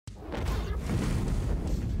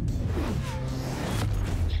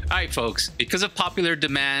Alright folks, because of popular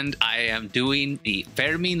demand, I am doing the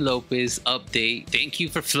Fermin Lopez update. Thank you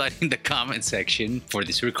for flooding the comment section for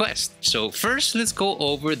this request. So first, let's go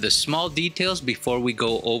over the small details before we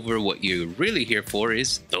go over what you're really here for,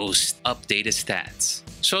 is those updated stats.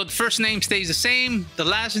 So the first name stays the same. The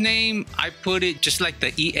last name, I put it just like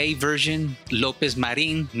the EA version, Lopez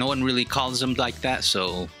Marin. No one really calls him like that,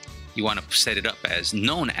 so you want to set it up as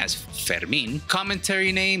known as Fermin.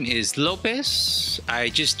 Commentary name is Lopez. I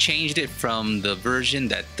just changed it from the version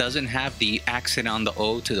that doesn't have the accent on the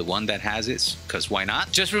O to the one that has it, because why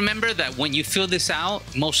not? Just remember that when you fill this out,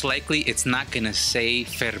 most likely it's not going to say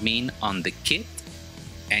Fermin on the kit,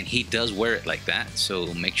 and he does wear it like that,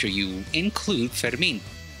 so make sure you include Fermin.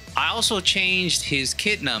 I also changed his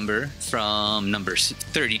kit number from number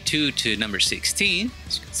 32 to number 16,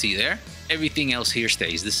 as you can see there. Everything else here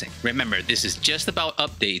stays the same. Remember, this is just about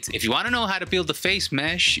updates. If you want to know how to build the face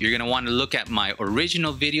mesh, you're going to want to look at my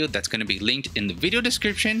original video that's going to be linked in the video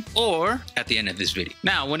description or at the end of this video.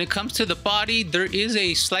 Now, when it comes to the body, there is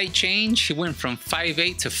a slight change. He went from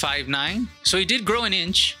 5'8" to 5'9". So he did grow an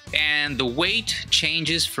inch, and the weight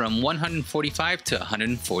changes from 145 to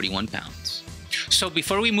 141 pounds. So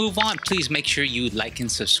before we move on, please make sure you like and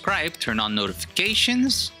subscribe, turn on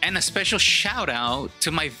notifications, and a special shout out to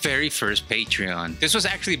my very first Patreon. This was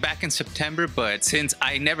actually back in September, but since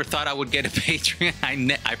I never thought I would get a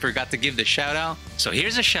Patreon, I forgot to give the shout out. So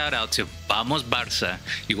here's a shout out to Vamos Barça.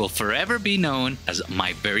 You will forever be known as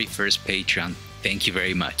my very first Patreon. Thank you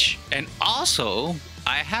very much. And also,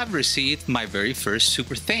 I have received my very first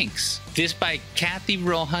super thanks. This by Kathy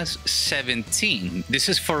Rojas 17. This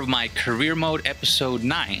is for my career mode episode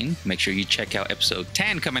 9. Make sure you check out episode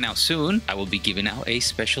 10 coming out soon. I will be giving out a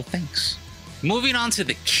special thanks. Moving on to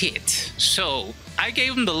the kit. So I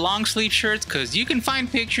gave him the long sleeve shirts because you can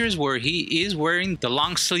find pictures where he is wearing the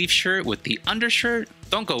long sleeve shirt with the undershirt.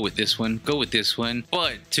 Don't go with this one, go with this one.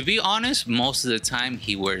 But to be honest, most of the time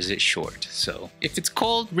he wears it short. So if it's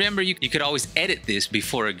cold, remember you could always edit this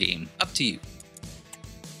before a game. Up to you.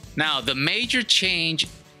 Now, the major change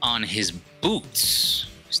on his boots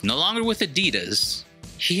is no longer with Adidas.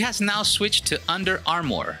 He has now switched to Under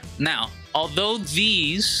Armour. Now, although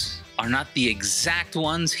these are not the exact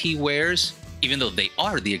ones he wears, even though they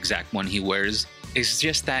are the exact one he wears, it's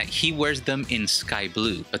just that he wears them in sky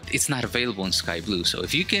blue, but it's not available in sky blue. So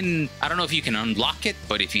if you can, I don't know if you can unlock it,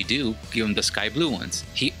 but if you do, give him the sky blue ones.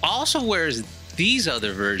 He also wears these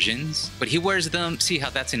other versions, but he wears them, see how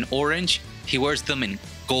that's in orange? He wears them in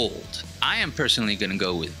gold. I am personally gonna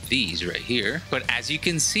go with these right here, but as you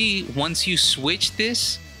can see, once you switch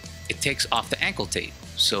this, it takes off the ankle tape.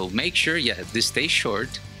 So make sure, yeah, this stays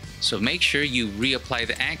short. So make sure you reapply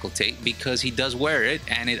the ankle tape because he does wear it,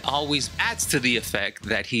 and it always adds to the effect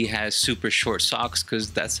that he has super short socks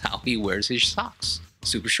because that's how he wears his socks,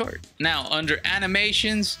 super short. Now, under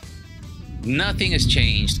animations, nothing has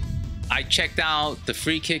changed. I checked out the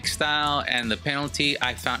free kick style and the penalty.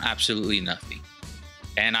 I found absolutely nothing.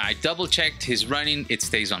 And I double checked his running, it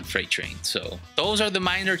stays on freight train. So those are the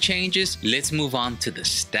minor changes. Let's move on to the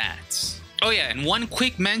stats. Oh yeah, and one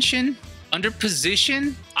quick mention. Under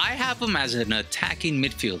position, I have him as an attacking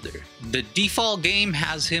midfielder. The default game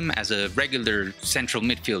has him as a regular central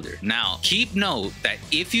midfielder. Now, keep note that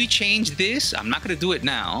if you change this, I'm not going to do it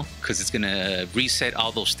now because it's going to reset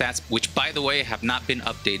all those stats, which by the way have not been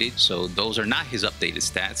updated. So those are not his updated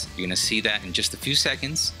stats. You're going to see that in just a few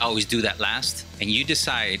seconds. I always do that last. And you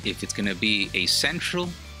decide if it's going to be a central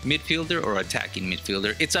midfielder or attacking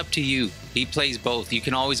midfielder. It's up to you. He plays both. You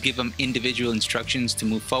can always give him individual instructions to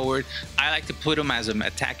move forward. I like to put him as an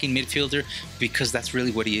attacking midfielder because that's really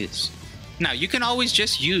what he is. Now, you can always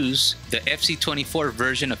just use the FC24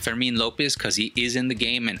 version of Fermin Lopez because he is in the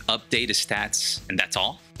game and update his stats, and that's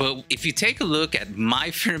all. But if you take a look at my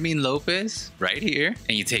Fermin Lopez right here,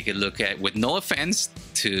 and you take a look at, with no offense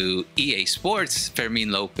to EA Sports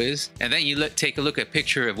Fermin Lopez, and then you take a look at a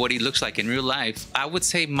picture of what he looks like in real life, I would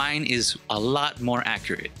say mine is a lot more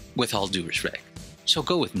accurate, with all due respect. So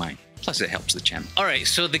go with mine. Plus, it helps the channel. All right,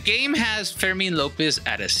 so the game has Fermin Lopez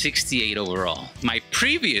at a 68 overall. My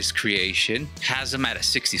previous creation has him at a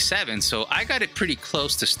 67, so I got it pretty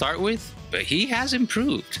close to start with, but he has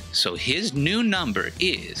improved. So his new number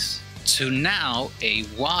is to now a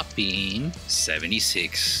whopping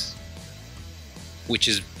 76, which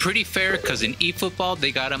is pretty fair because in eFootball,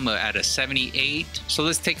 they got him at a 78. So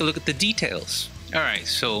let's take a look at the details. All right,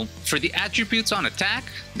 so for the attributes on attack,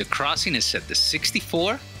 the crossing is set to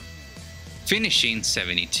 64. Finishing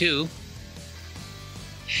 72,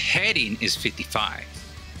 heading is 55,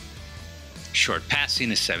 short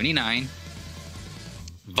passing is 79,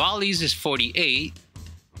 volleys is 48,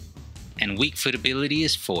 and weak foot ability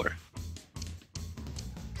is 4.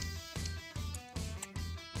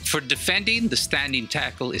 For defending, the standing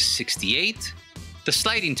tackle is 68, the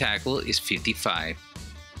sliding tackle is 55.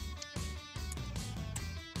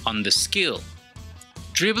 On the skill,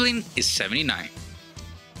 dribbling is 79,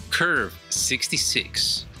 curve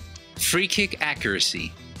 66, free kick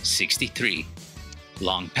accuracy 63,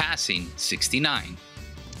 long passing 69,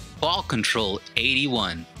 ball control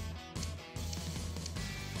 81.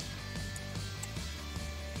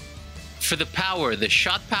 For the power, the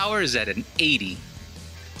shot power is at an 80,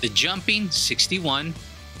 the jumping 61,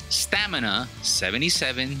 stamina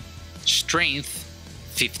 77, strength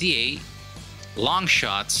 58, long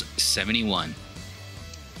shots 71.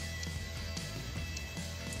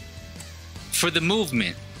 For the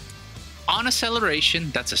movement, on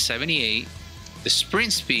acceleration, that's a 78, the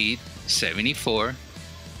sprint speed 74,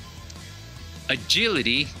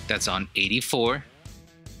 agility, that's on 84,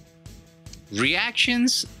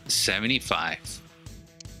 reactions 75,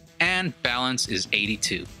 and balance is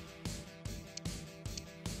 82.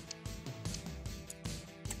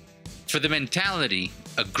 For the mentality,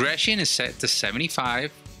 aggression is set to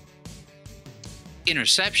 75,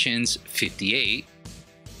 interceptions 58,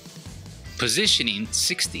 positioning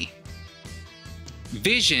 60,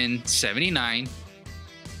 vision 79,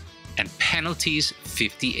 and penalties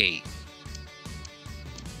 58.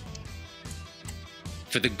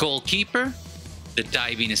 For the goalkeeper, the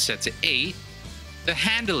diving is set to 8, the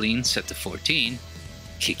handling set to 14,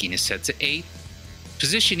 kicking is set to 8,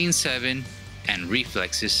 positioning 7, and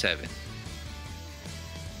reflex is 7.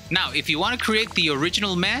 Now, if you want to create the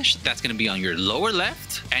original mesh, that's going to be on your lower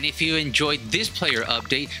left. And if you enjoyed this player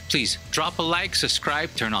update, please drop a like,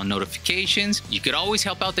 subscribe, turn on notifications. You could always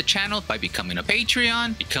help out the channel by becoming a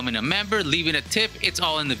Patreon, becoming a member, leaving a tip. It's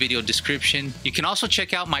all in the video description. You can also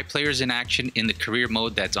check out my players in action in the career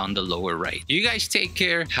mode that's on the lower right. You guys take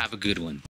care. Have a good one.